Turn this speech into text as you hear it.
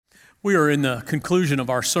We are in the conclusion of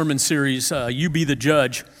our sermon series, You Be the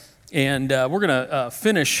Judge, and we're going to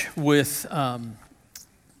finish with a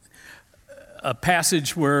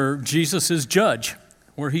passage where Jesus is judge,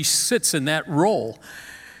 where he sits in that role.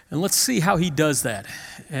 And let's see how he does that,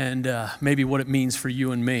 and maybe what it means for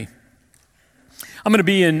you and me. I'm going to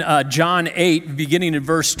be in John 8, beginning in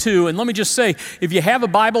verse 2, and let me just say, if you have a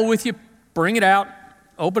Bible with you, bring it out,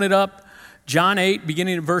 open it up. John 8,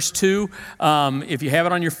 beginning at verse 2. If you have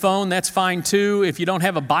it on your phone, that's fine too. If you don't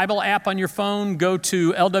have a Bible app on your phone, go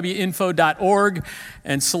to lwinfo.org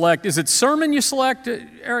and select, is it sermon you select,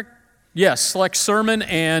 Eric? Yes, select sermon,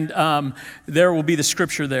 and there will be the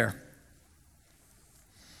scripture there.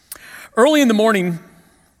 Early in the morning,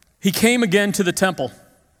 he came again to the temple.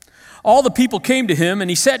 All the people came to him, and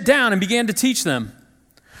he sat down and began to teach them.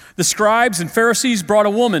 The scribes and Pharisees brought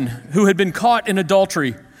a woman who had been caught in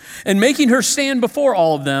adultery. And making her stand before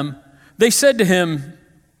all of them, they said to him,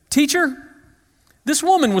 "Teacher, this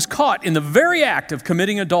woman was caught in the very act of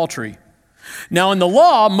committing adultery. Now in the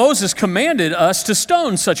law, Moses commanded us to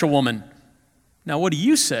stone such a woman. Now what do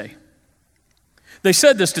you say?" They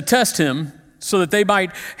said this to test him so that they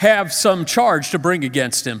might have some charge to bring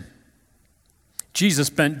against him. Jesus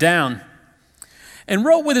bent down and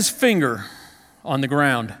wrote with his finger on the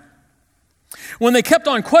ground. When they kept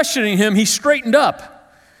on questioning him, he straightened up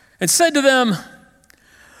and said to them,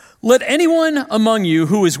 "Let anyone among you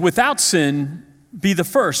who is without sin be the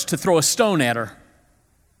first to throw a stone at her."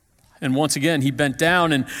 And once again, he bent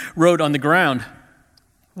down and wrote on the ground.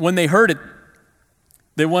 When they heard it,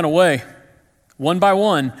 they went away, one by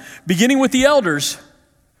one, beginning with the elders,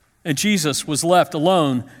 and Jesus was left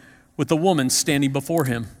alone with the woman standing before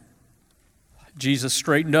him. Jesus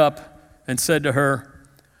straightened up and said to her,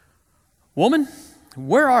 "Woman,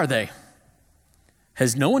 where are they?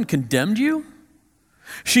 Has no one condemned you?"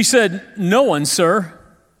 She said, "No one, sir."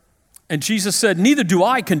 And Jesus said, "Neither do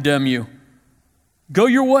I condemn you. Go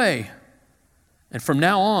your way, and from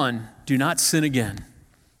now on, do not sin again."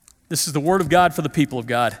 This is the word of God for the people of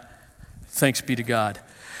God. Thanks be to God.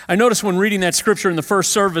 I noticed when reading that scripture in the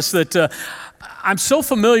first service that I'm so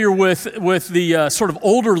familiar with the sort of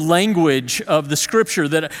older language of the scripture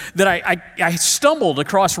that I stumbled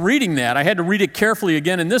across reading that. I had to read it carefully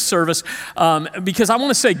again in this service because I want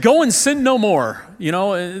to say, "Go and sin no more." You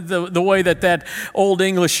know, the way that old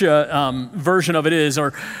English version of it is,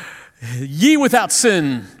 or "Ye without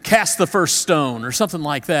sin, cast the first stone," or something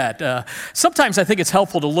like that. Sometimes I think it's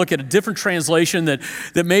helpful to look at a different translation that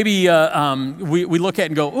maybe we look at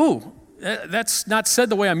and go, "Ooh, that's not said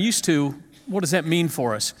the way I'm used to. What does that mean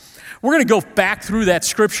for us?" We're going to go back through that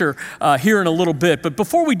scripture here in a little bit. But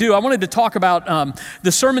before we do, I wanted to talk about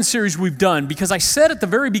the sermon series we've done, because I said at the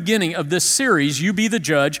very beginning of this series, You Be the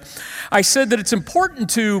Judge, I said that it's important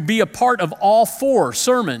to be a part of all four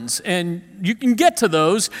sermons. And you can get to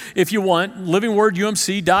those if you want,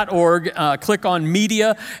 livingwordumc.org, click on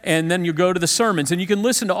media, and then you go to the sermons. And you can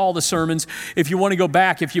listen to all the sermons if you want to go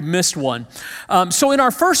back if you missed one. So in our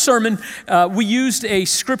first sermon, we used a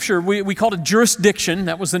scripture, we called it Jurisdiction.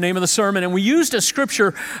 That was the name of the sermon, and we used a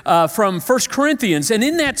scripture from 1 Corinthians. And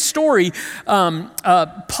in that story,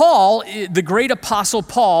 Paul, the great apostle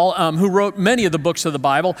Paul, who wrote many of the books of the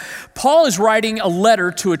Bible, Paul is writing a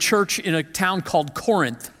letter to a church in a town called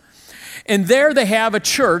Corinth. And there they have a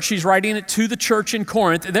church. He's writing it to the church in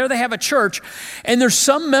Corinth. There they have a church, and there's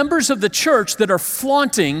some members of the church that are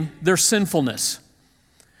flaunting their sinfulness.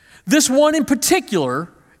 This one in particular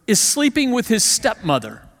is sleeping with his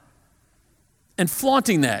stepmother and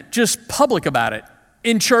flaunting that, just public about it,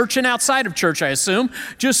 in church and outside of church, I assume.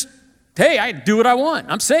 Just, hey, I do what I want.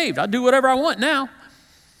 I'm saved. I'll do whatever I want now.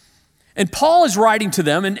 And Paul is writing to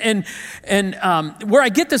them, and where I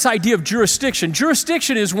get this idea of jurisdiction.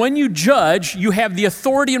 Jurisdiction is when you judge, you have the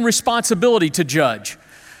authority and responsibility to judge.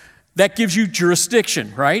 That gives you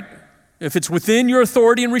jurisdiction, right? If it's within your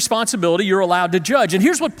authority and responsibility, you're allowed to judge. And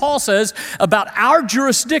here's what Paul says about our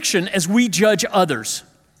jurisdiction as we judge others.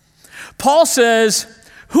 Paul says,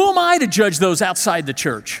 "Who am I to judge those outside the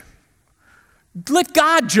church? Let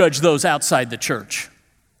God judge those outside the church."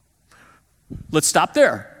 Let's stop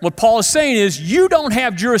there. What Paul is saying is, you don't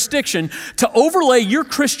have jurisdiction to overlay your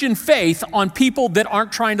Christian faith on people that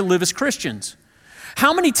aren't trying to live as Christians.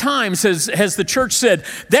 How many times has the church said,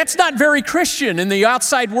 "That's not very Christian," and the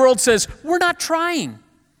outside world says, "We're not trying.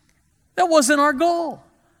 That wasn't our goal."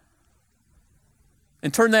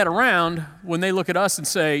 And turn that around when they look at us and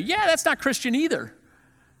say, "Yeah, that's not Christian either."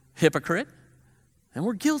 Hypocrite. And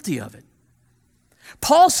we're guilty of it.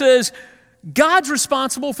 Paul says, God's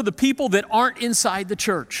responsible for the people that aren't inside the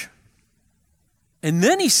church. And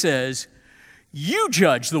then he says, you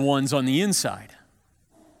judge the ones on the inside.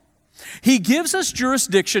 He gives us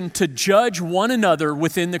jurisdiction to judge one another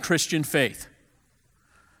within the Christian faith.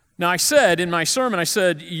 Now, I said in my sermon,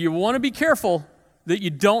 you want to be careful that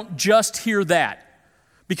you don't just hear that.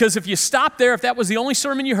 Because if you stop there, if that was the only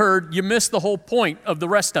sermon you heard, you missed the whole point of the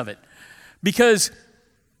rest of it. Because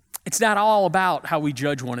it's not all about how we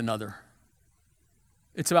judge one another.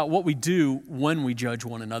 It's about what we do when we judge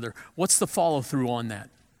one another. What's the follow-through on that?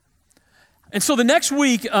 And so the next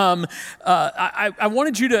week, I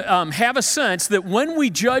wanted you to have a sense that when we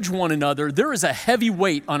judge one another, there is a heavy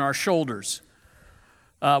weight on our shoulders.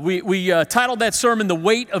 We titled that sermon, "The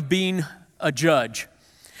Weight of Being a Judge."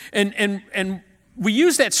 And we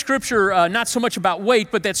use that scripture, not so much about weight,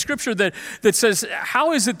 but that scripture that says,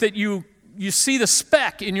 how is it that you see the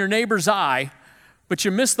speck in your neighbor's eye, but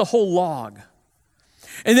you miss the whole log?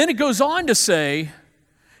 And then it goes on to say,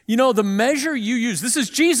 the measure you use, this is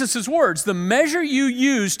Jesus' words, the measure you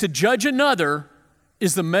use to judge another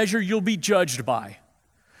is the measure you'll be judged by.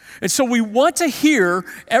 And so we want to hear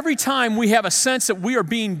every time we have a sense that we are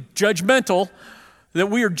being judgmental, that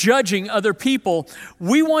we are judging other people,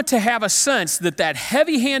 we want to have a sense that that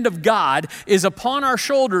heavy hand of God is upon our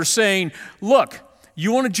shoulders saying, look,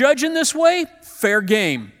 you want to judge in this way? Fair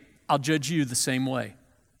game. I'll judge you the same way.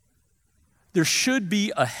 There should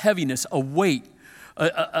be a heaviness, a weight,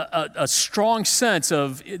 a strong sense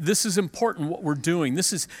of this is important what we're doing.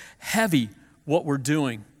 This is heavy what we're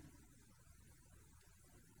doing.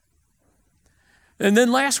 And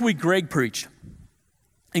then last week, Greg preached.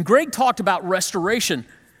 And Greg talked about restoration.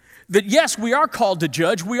 That yes, we are called to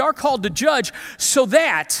judge. We are called to judge so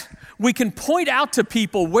that we can point out to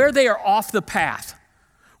people where they are off the path,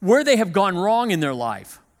 where they have gone wrong in their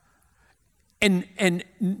life, and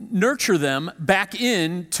nurture them back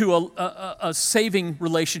into a saving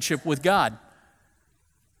relationship with God.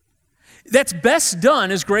 That's best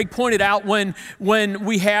done, as Greg pointed out, when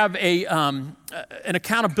we have an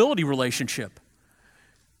accountability relationship.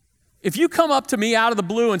 If you come up to me out of the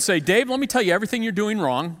blue and say, Dave, let me tell you everything you're doing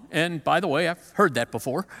wrong, and by the way, I've heard that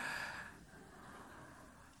before.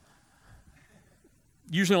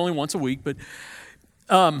 Usually only once a week, but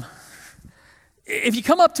if you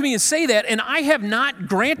come up to me and say that, and I have not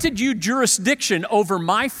granted you jurisdiction over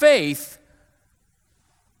my faith,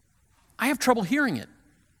 I have trouble hearing it.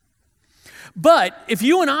 But if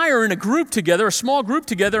you and I are in a group together, a small group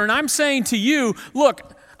together, and I'm saying to you,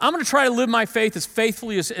 look, I'm going to try to live my faith as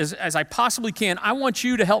faithfully as I possibly can. I want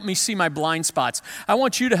you to help me see my blind spots. I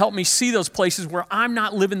want you to help me see those places where I'm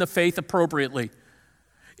not living the faith appropriately.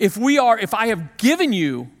 If I have given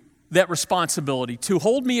you that responsibility to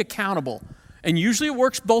hold me accountable, and usually it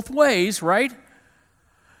works both ways, right?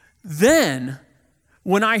 Then,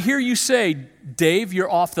 when I hear you say, Dave,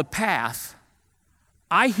 you're off the path,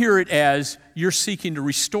 I hear it as you're seeking to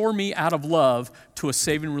restore me out of love to a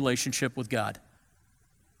saving relationship with God.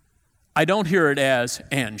 I don't hear it as,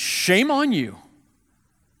 and shame on you.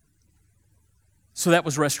 So that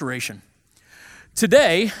was restoration.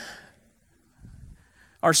 Today,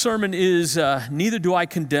 our sermon is, neither do I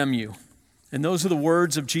condemn you. And those are the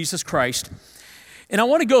words of Jesus Christ. And I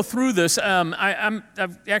want to go through this. I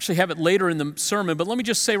actually have it later in the sermon, but let me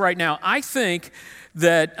just say right now, I think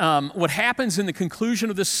that what happens in the conclusion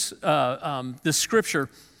of this scripture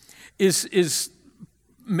is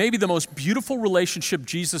maybe the most beautiful relationship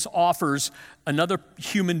Jesus offers another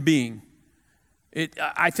human being.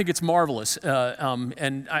 I think it's marvelous.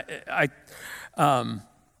 And I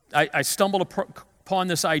stumbled upon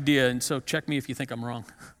this idea, and so check me if you think I'm wrong.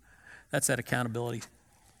 That's that accountability.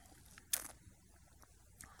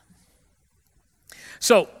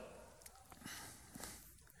 So,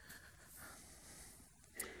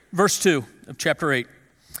 verse 2 of chapter 8.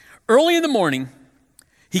 Early in the morning,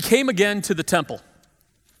 he came again to the temple.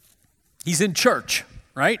 He's in church,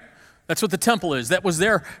 right? That's what the temple is. That was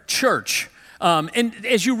their church. And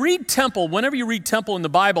as you read temple, whenever you read temple in the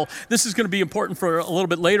Bible, this is going to be important for a little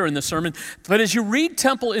bit later in the sermon, but as you read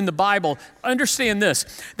temple in the Bible, understand this.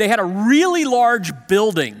 They had a really large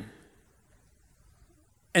building,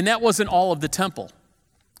 and that wasn't all of the temple.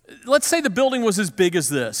 Let's say the building was as big as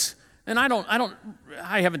this. And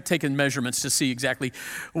I haven't taken measurements to see exactly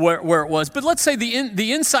where it was. But let's say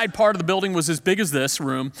the inside part of the building was as big as this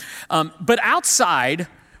room. But outside,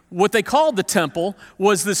 what they called the temple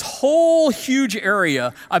was this whole huge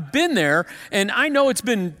area. I've been there, and I know it's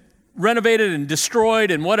been renovated and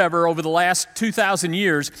destroyed and whatever over the last 2,000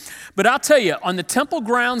 years. But I'll tell you, on the temple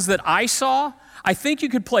grounds that I saw, I think you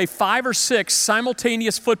could play 5 or 6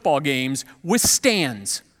 simultaneous football games with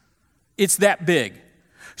stands. It's that big.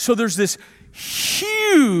 So there's this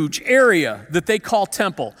huge area that they call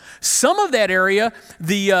temple. Some of that area,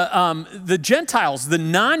 the Gentiles, the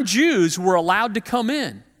non-Jews, were allowed to come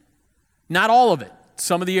in. Not all of it.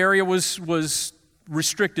 Some of the area was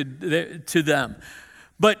restricted to them.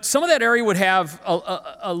 But some of that area would have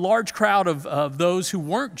a large crowd of those who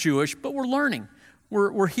weren't Jewish, but were learning,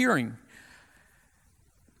 were hearing.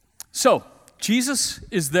 So, Jesus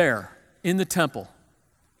is there in the temple,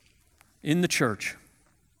 in the church.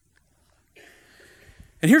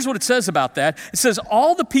 And here's what it says about that. It says,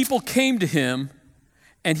 all the people came to him,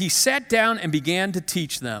 and he sat down and began to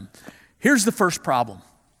teach them. Here's the first problem.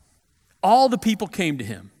 All the people came to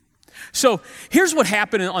him. So here's what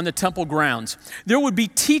happened on the temple grounds. There would be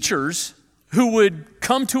teachers who would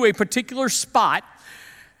come to a particular spot,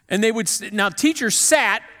 and now teachers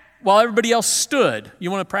sat while everybody else stood.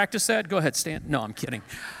 You want to practice that? Go ahead, stand. No, I'm kidding.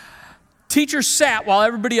 Teachers sat while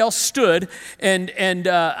everybody else stood, and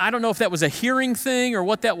I don't know if that was a hearing thing or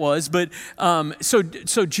what that was, but so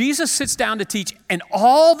Jesus sits down to teach, and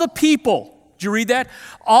all the people, did you read that?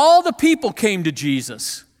 All the people came to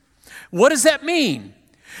Jesus. What does that mean?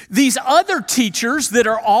 These other teachers that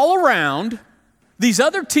are all around, these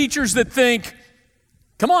other teachers that think,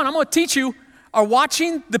 come on, I'm going to teach you, are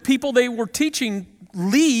watching the people they were teaching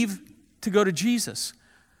leave to go to Jesus.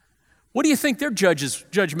 What do you think their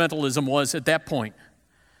judgmentalism was at that point?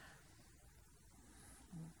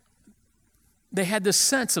 They had this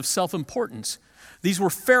sense of self-importance. These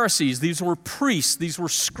were Pharisees, these were priests, these were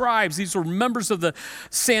scribes, these were members of the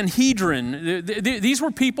Sanhedrin. These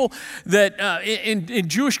were people that, in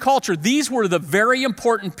Jewish culture, these were the very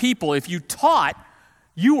important people. If you taught,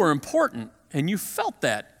 you were important, and you felt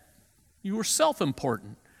that. You were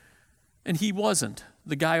self-important. And he wasn't.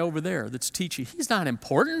 The guy over there that's teaching, he's not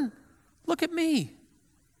important. Look at me.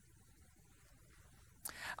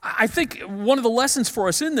 I think one of the lessons for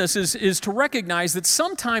us in this is to recognize that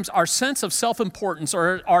sometimes our sense of self-importance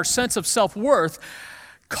or our sense of self-worth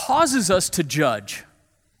causes us to judge.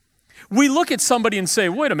 We look at somebody and say,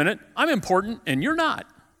 wait a minute, I'm important and you're not.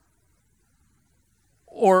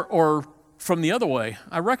 Or from the other way,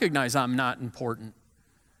 I recognize I'm not important.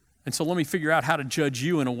 And so let me figure out how to judge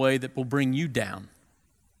you in a way that will bring you down.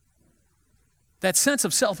 That sense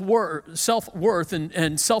of self-worth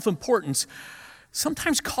and self-importance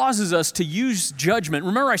sometimes causes us to use judgment.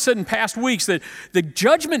 Remember I said in past weeks that the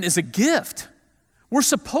judgment is a gift. We're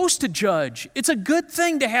supposed to judge. It's a good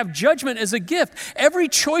thing to have judgment as a gift. Every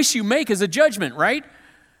choice you make is a judgment, right?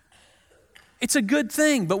 It's a good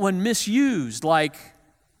thing, but when misused, like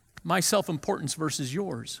my self-importance versus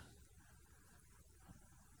yours,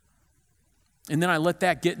 and then I let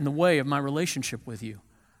that get in the way of my relationship with you.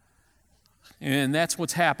 And that's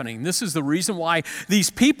what's happening. This is the reason why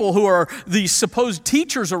these people who are these supposed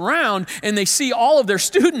teachers around and they see all of their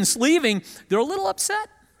students leaving, they're a little upset.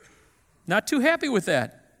 Not too happy with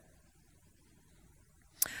that.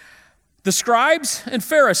 The scribes and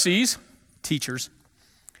Pharisees, teachers,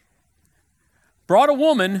 brought a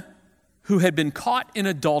woman who had been caught in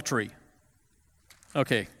adultery.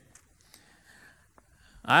 Okay.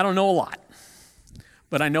 I don't know a lot,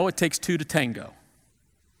 but I know it takes two to tango.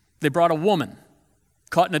 They brought a woman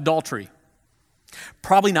caught in adultery,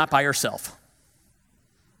 probably not by herself.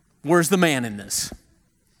 Where's the man in this?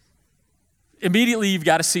 Immediately, you've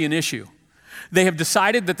got to see an issue. They have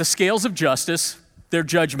decided that the scales of justice, their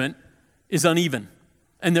judgment, is uneven,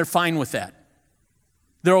 and they're fine with that.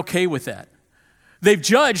 They're okay with that. They've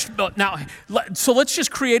judged, now, so let's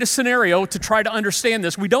just create a scenario to try to understand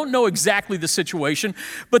this. We don't know exactly the situation,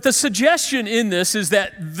 but the suggestion in this is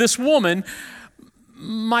that this woman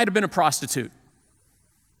might have been a prostitute.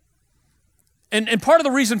 And part of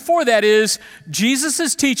the reason for that is Jesus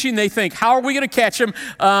is teaching. They think, how are we going to catch him?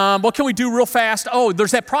 What can we do real fast? Oh,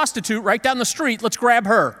 there's that prostitute right down the street. Let's grab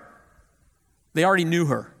her. They already knew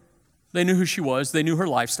her. They knew who she was. They knew her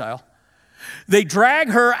lifestyle. They drag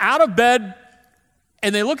her out of bed,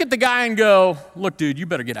 and they look at the guy and go, look, dude, you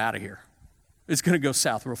better get out of here. It's going to go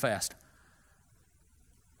south real fast.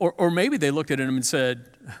 Or maybe they looked at him and said,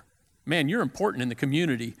 man, you're important in the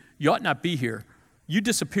community. You ought not be here. You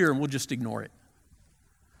disappear and we'll just ignore it.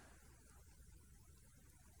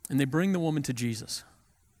 And they bring the woman to Jesus.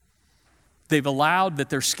 They've allowed that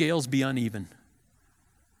their scales be uneven.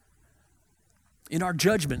 In our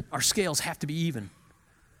judgment, our scales have to be even.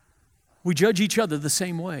 We judge each other the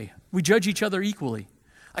same way. We judge each other equally.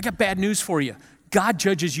 I got bad news for you. God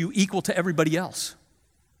judges you equal to everybody else.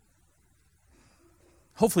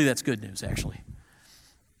 Hopefully that's good news, actually.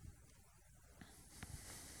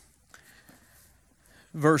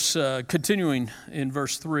 Continuing in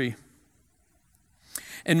verse 3.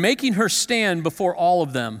 And making her stand before all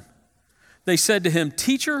of them, They said to him,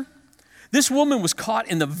 "Teacher, this woman was caught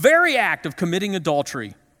in the very act of committing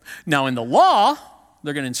adultery. Now in the law,"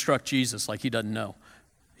 they're going to instruct Jesus like he doesn't know.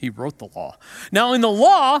 He wrote the law. "Now in the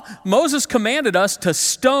law, Moses commanded us to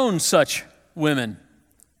stone such women.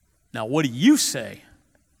 Now what do you say?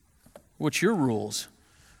 What's your rules?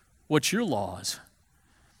 What's your laws?"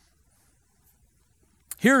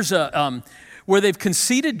 Here's where they've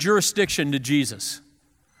conceded jurisdiction to Jesus.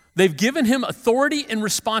 They've given him authority and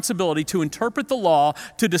responsibility to interpret the law,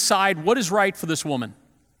 to decide what is right for this woman.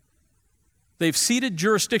 They've ceded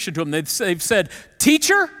jurisdiction to him. They've said,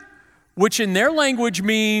 "Teacher," which in their language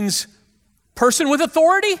means person with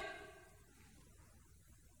authority.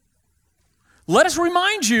 Let us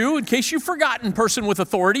remind you, in case you've forgotten person with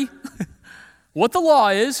authority, what the law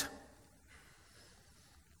is,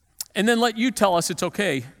 and then let you tell us it's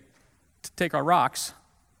okay to take our rocks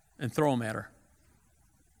and throw them at her.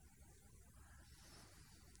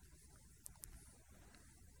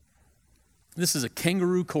 This is a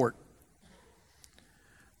kangaroo court.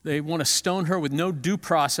 They want to stone her with no due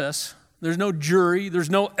process. There's no jury. There's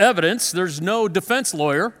no evidence. There's no defense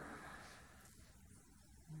lawyer.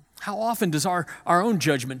 How often does our own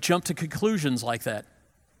judgment jump to conclusions like that?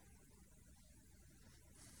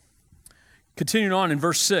 Continuing on in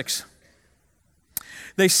verse 6.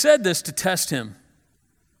 They said this to test him,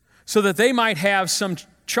 so that they might have some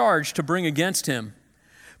charge to bring against him.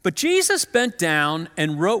 But Jesus bent down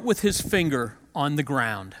and wrote with his finger on the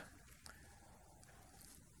ground.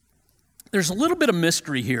 There's a little bit of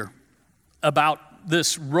mystery here about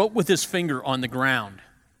this wrote with his finger on the ground.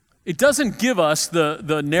 It doesn't give us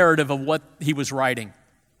the narrative of what he was writing.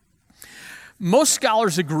 Most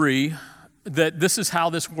scholars agree that this is how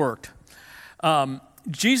this worked.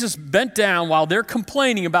 Jesus bent down while they're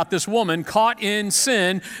complaining about this woman caught in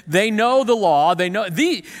sin. They know the law.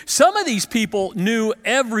 Some of these people knew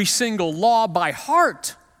every single law by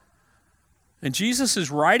heart. And Jesus is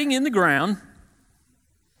writing in the ground.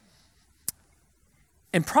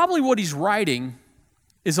 And probably what he's writing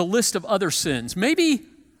is a list of other sins. Maybe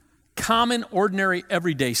common, ordinary,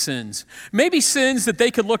 everyday sins. Maybe sins that they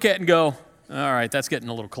could look at and go, all right, that's getting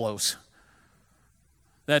a little close.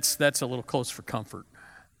 That's a little close for comfort.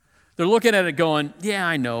 They're looking at it going, yeah,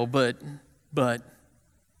 I know, but.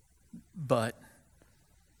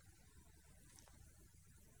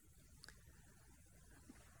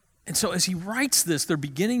 And so as he writes this, they're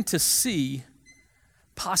beginning to see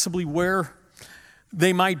possibly where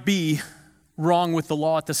they might be wrong with the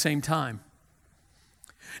law at the same time.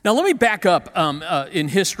 Now let me back up in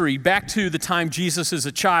history, back to the time Jesus is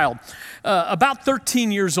a child, about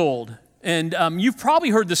 13 years old. And you've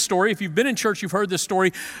probably heard this story. If you've been in church, you've heard this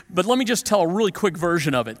story. But let me just tell a really quick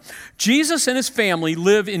version of it. Jesus and his family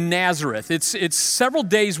live in Nazareth. It's several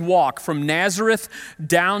days' walk from Nazareth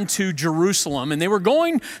down to Jerusalem. And they were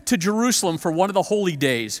going to Jerusalem for one of the holy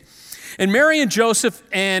days. And Mary and Joseph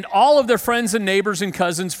and all of their friends and neighbors and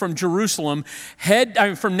cousins from from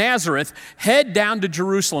Nazareth, head down to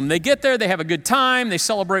Jerusalem. They get there, they have a good time, they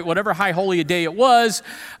celebrate whatever high holy day it was.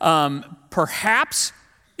 Perhaps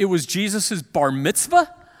it was Jesus' bar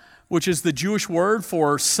mitzvah, which is the Jewish word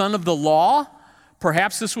for son of the law.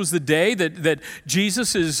 Perhaps this was the day that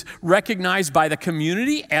Jesus is recognized by the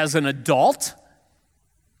community as an adult,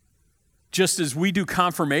 just as we do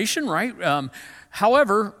confirmation, right?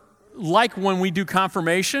 However, like when we do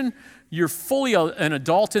confirmation, you're fully an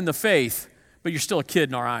adult in the faith, but you're still a kid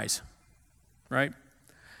in our eyes, right?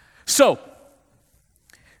 So,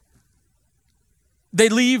 they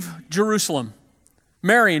leave Jerusalem.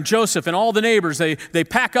 Mary and Joseph and all the neighbors, they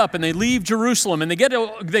pack up and they leave Jerusalem and they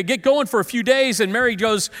get going for a few days, and Mary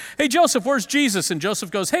goes, "Hey Joseph, where's Jesus?" And Joseph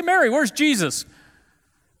goes, "Hey Mary, where's Jesus?"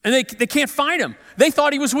 And they can't find him. They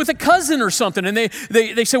thought he was with a cousin or something. And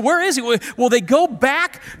they say, "Where is he?" Well, they go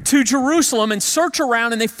back to Jerusalem and search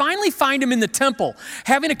around, and they finally find him in the temple,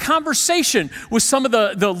 having a conversation with some of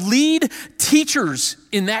the lead teachers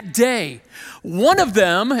in that day. One of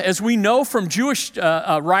them, as we know from Jewish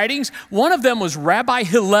writings, one of them was Rabbi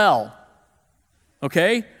Hillel.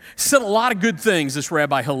 Okay? Said a lot of good things, this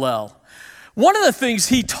Rabbi Hillel. One of the things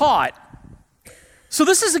he taught, so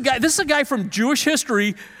this is a guy from Jewish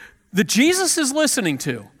history that Jesus is listening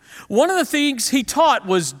to. One of the things he taught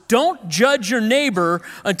was, don't judge your neighbor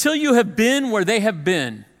until you have been where they have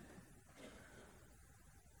been.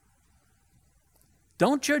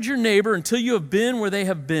 Don't judge your neighbor until you have been where they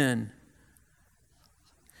have been.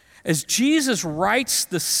 As Jesus writes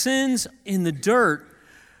the sins in the dirt,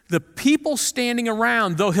 the people standing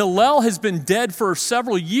around, though Hillel has been dead for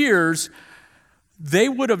several years, they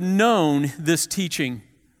would have known this teaching.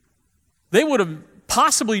 They would have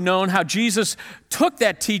possibly known how Jesus took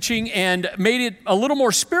that teaching and made it a little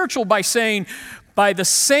more spiritual by saying, by the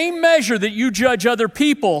same measure that you judge other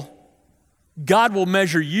people, God will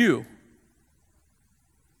measure you.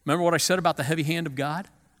 Remember what I said about the heavy hand of God?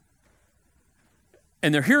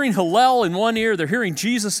 And they're hearing Hallel in one ear, they're hearing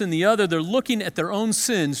Jesus in the other, they're looking at their own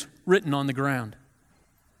sins written on the ground.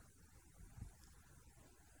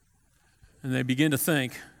 And they begin to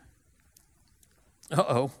think,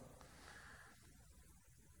 uh-oh.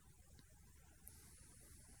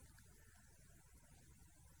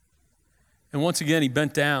 And once again, he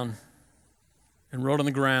bent down and wrote on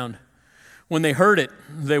the ground. When they heard it,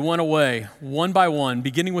 they went away, one by one,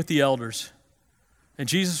 beginning with the elders. And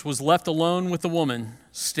Jesus was left alone with the woman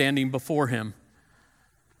standing before him.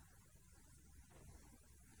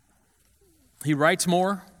 He writes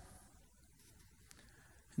more.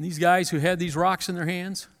 And these guys who had these rocks in their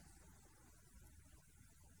hands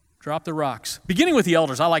dropped the rocks. Beginning with the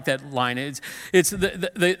elders, I like that line. It's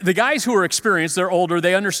the guys who are experienced, they're older,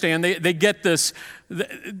 they understand, they get this,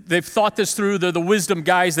 they've thought this through, they're the wisdom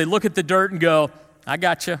guys. They look at the dirt and go, I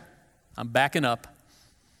got you, I'm backing up.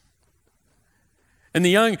 And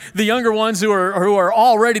the younger ones who are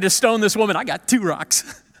all ready to stone this woman, I got 2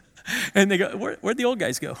 rocks. And they go, where'd the old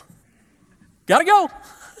guys go? Gotta go.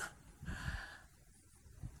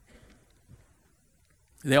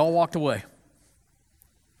 They all walked away.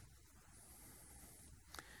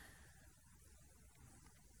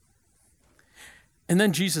 And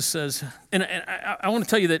then Jesus says, and I want to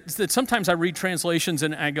tell you that sometimes I read translations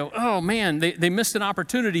and I go, oh man, they missed an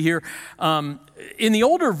opportunity here. In the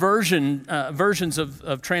older versions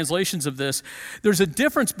of translations of this, there's a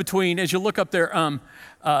difference between, as you look up there,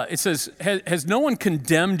 it says, has no one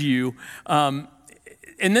condemned you? And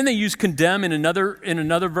then they use condemn in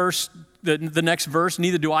another verse, the next verse,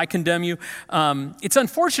 neither do I condemn you. It's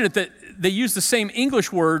unfortunate that they use the same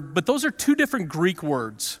English word, but those are 2 different Greek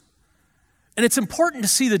words. And it's important to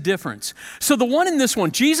see the difference. So the one in this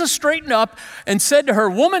one, Jesus straightened up and said to her,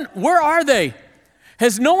 woman, where are they?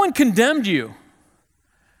 Has no one condemned you?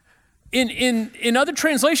 In other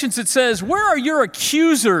translations, it says, where are your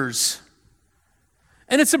accusers?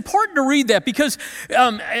 And it's important to read that because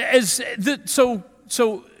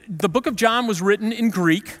so the book of John was written in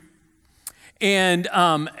Greek. And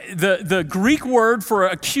the Greek word for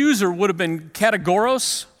accuser would have been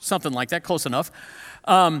kategoros, something like that, close enough.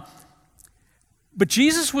 But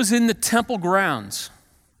Jesus was in the temple grounds.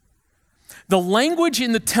 The language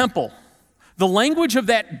in the temple, the language of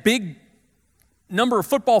that big number of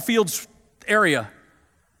football fields area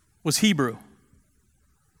was Hebrew.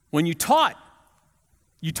 When you taught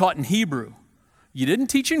in Hebrew. You didn't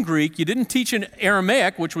teach in Greek. You didn't teach in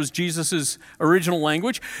Aramaic, which was Jesus' original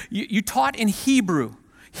language. You taught in Hebrew.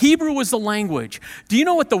 Hebrew was the language. Do you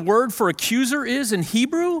know what the word for accuser is in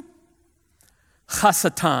Hebrew?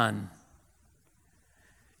 Chasatan.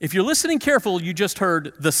 If you're listening careful, you just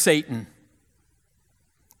heard the Satan.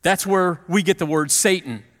 That's where we get the word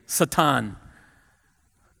Satan, Satan.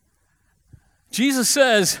 Jesus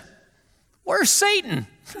says, where's Satan?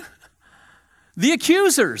 The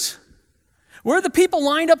accusers. Where are the people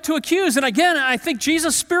lined up to accuse? And again, I think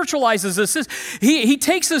Jesus spiritualizes this. He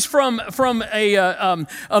takes this from a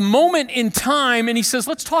moment in time and he says,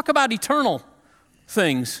 let's talk about eternal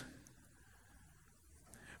things.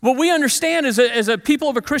 What we understand as a people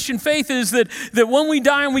of a Christian faith is that when we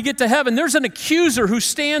die and we get to heaven, there's an accuser who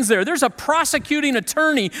stands there. There's a prosecuting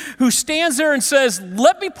attorney who stands there and says,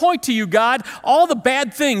 let me point to you, God, all the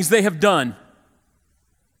bad things they have done.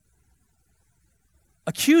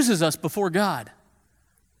 Accuses us before God.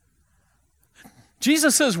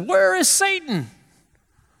 Jesus says, where is Satan?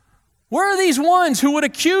 Where are these ones who would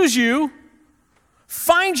accuse you,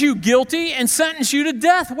 find you guilty, and sentence you to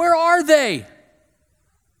death? Where are they?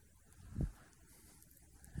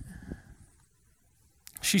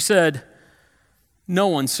 She said, no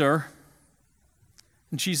one, sir.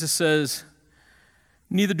 And Jesus says,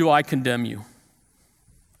 neither do I condemn you.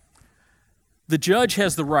 The judge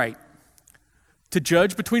has the right to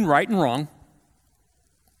judge between right and wrong,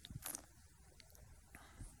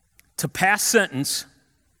 to pass sentence,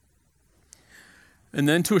 and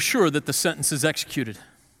then to assure that the sentence is executed.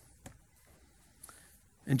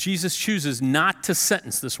 And Jesus chooses not to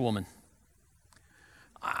sentence this woman.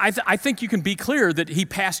 I think you can be clear that he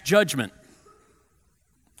passed judgment.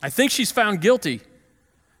 I think she's found guilty.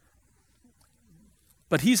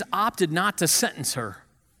 But he's opted not to sentence her.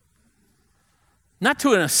 Not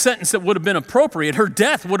to a sentence that would have been appropriate. Her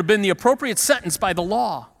death would have been the appropriate sentence by the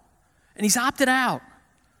law. And he's opted out.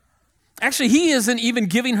 Actually, he isn't even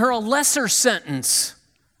giving her a lesser sentence.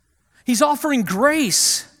 He's offering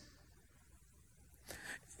grace.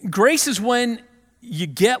 Grace is when you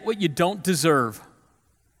get what you don't deserve,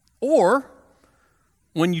 or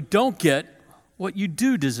when you don't get what you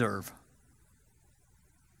do deserve.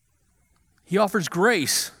 He offers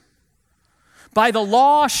grace. By the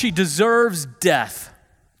law, she deserves death.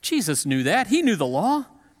 Jesus knew that. He knew the law.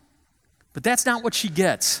 But that's not what she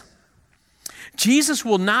gets. Jesus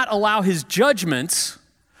will not allow his judgments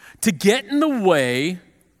to get in the way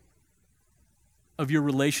of your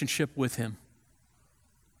relationship with him.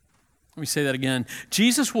 Let me say that again.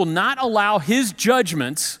 Jesus will not allow his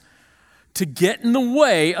judgments to get in the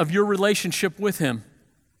way of your relationship with him.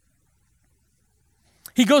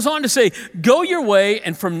 He goes on to say, go your way,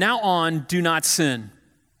 and from now on, do not sin.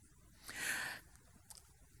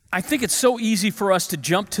 I think it's so easy for us to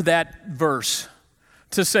jump to that verse,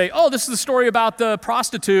 to say, oh, this is the story about the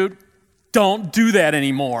prostitute. Don't do that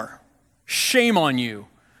anymore. Shame on you.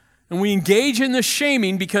 And we engage in this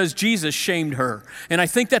shaming because Jesus shamed her. And I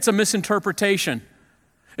think that's a misinterpretation,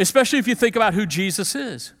 especially if you think about who Jesus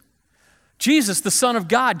is. Jesus, the Son of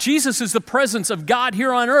God. Jesus is the presence of God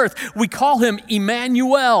here on earth. We call him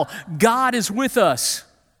Emmanuel. God is with us.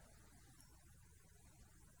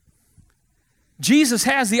 Jesus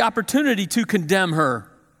has the opportunity to condemn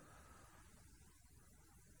her,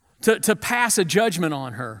 to pass a judgment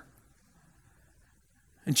on her.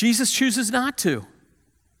 And Jesus chooses not to.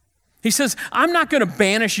 He says, I'm not going to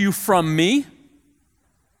banish you from me.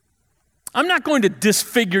 I'm not going to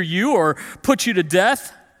disfigure you or put you to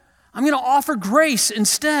death. I'm going to offer grace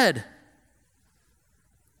instead.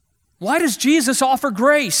 Why does Jesus offer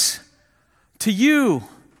grace to you,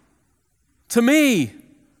 to me,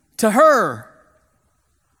 to her?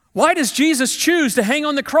 Why does Jesus choose to hang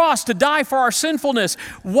on the cross, to die for our sinfulness?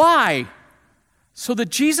 Why? So that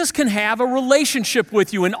Jesus can have a relationship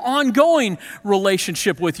with you, an ongoing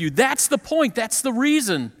relationship with you. That's the point. That's the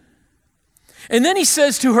reason. And then he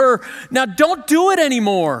says to her, now don't do it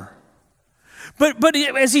anymore. But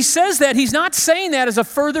as he says that, he's not saying that as a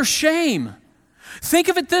further shame. Think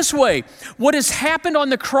of it this way. What has happened on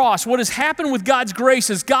the cross, what has happened with God's grace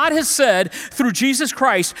is God has said through Jesus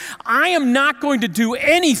Christ, I am not going to do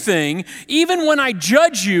anything, even when I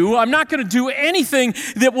judge you, I'm not going to do anything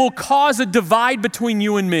that will cause a divide between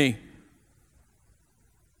you and me.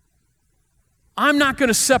 I'm not going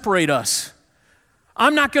to separate us.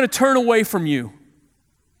 I'm not going to turn away from you.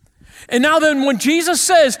 And now then, when Jesus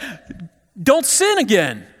says, don't sin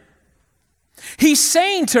again, he's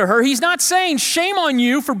saying to her, he's not saying, shame on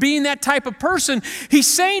you for being that type of person. He's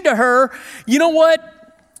saying to her, you know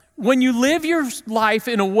what? When you live your life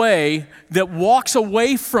in a way that walks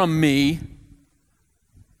away from me,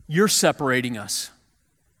 you're separating us.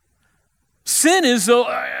 Sin is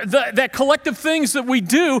that collective things that we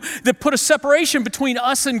do that put a separation between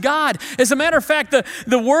us and God. As a matter of fact,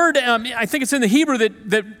 the word, I think it's in the Hebrew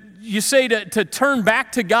that you say to turn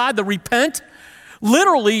back to God, the repent,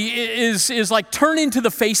 literally is like turn into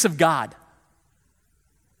the face of God.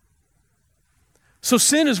 So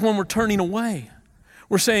sin is when we're turning away.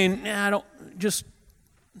 We're saying, nah, I don't, just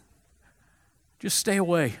stay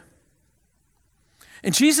away.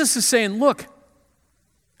 And Jesus is saying, look,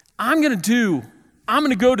 I'm going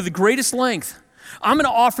to go to the greatest length. I'm going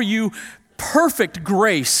to offer you perfect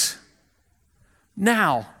grace.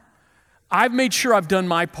 Now, I've made sure I've done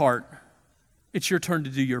my part. It's your turn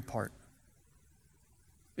to do your part.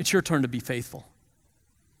 It's your turn to be faithful.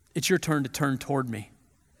 It's your turn to turn toward me.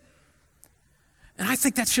 And I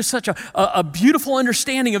think that's just such a beautiful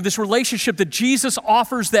understanding of this relationship that Jesus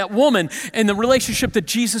offers that woman and the relationship that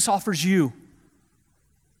Jesus offers you.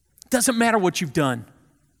 Doesn't matter what you've done.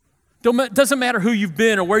 Doesn't matter who you've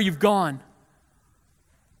been or where you've gone.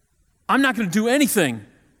 I'm not going to do anything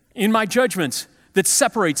in my judgments that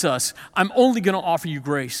separates us. I'm only going to offer you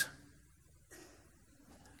grace.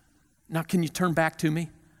 Now, can you turn back to me?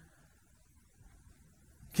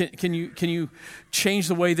 Can you change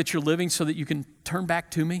the way that you're living so that you can turn back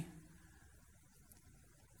to me?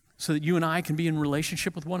 So that you and I can be in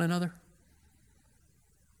relationship with one another?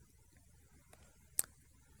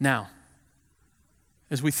 Now,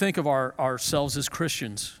 as we think of ourselves as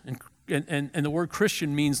Christians, and the word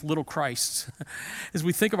Christian means little Christs, as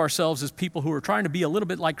we think of ourselves as people who are trying to be a little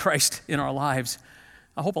bit like Christ in our lives,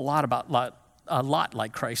 I hope a lot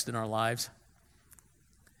like Christ in our lives.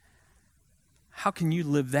 How can you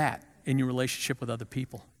live that in your relationship with other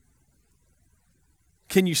people?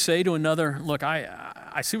 Can you say to another, look,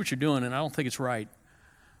 I see what you're doing and I don't think it's right,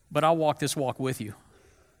 but I'll walk this walk with you.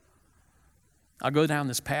 I'll go down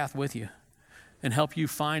this path with you and help you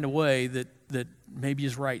find a way that maybe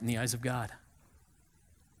is right in the eyes of God.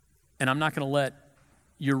 And I'm not going to let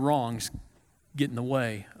your wrongs get in the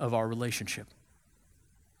way of our relationship.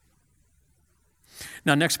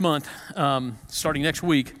 Now, next month, starting next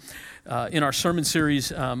week, in our sermon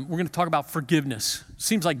series, we're going to talk about forgiveness.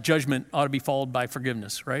 Seems like judgment ought to be followed by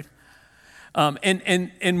forgiveness, right?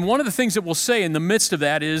 And one of the things that we'll say in the midst of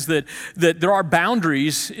that is that there are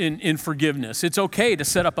boundaries in forgiveness. It's okay to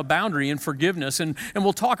set up a boundary in forgiveness, and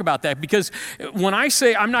we'll talk about that, because when I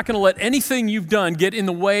say I'm not going to let anything you've done get in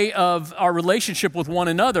the way of our relationship with one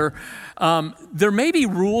another, there may be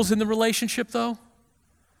rules in the relationship, though,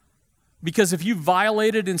 because if you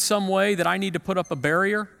violated in some way that I need to put up a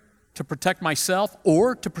barrier to protect myself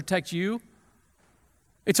or to protect you,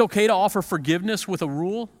 it's okay to offer forgiveness with a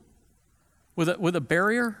rule. With a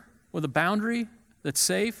barrier, with a boundary that's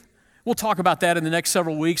safe. We'll talk about that in the next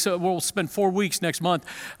several weeks. We'll spend 4 weeks next month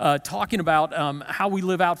talking about how we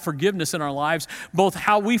live out forgiveness in our lives, both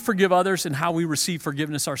how we forgive others and how we receive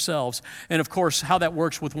forgiveness ourselves. And of course, how that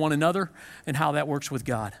works with one another and how that works with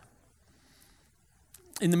God.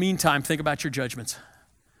 In the meantime, think about your judgments.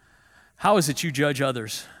 How is it you judge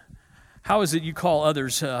others? How is it you call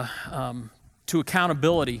others to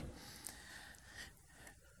accountability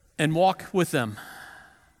and walk with them,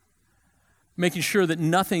 making sure that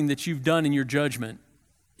nothing that you've done in your judgment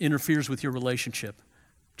interferes with your relationship,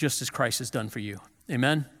 just as Christ has done for you.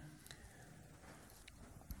 Amen?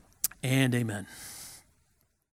 And amen.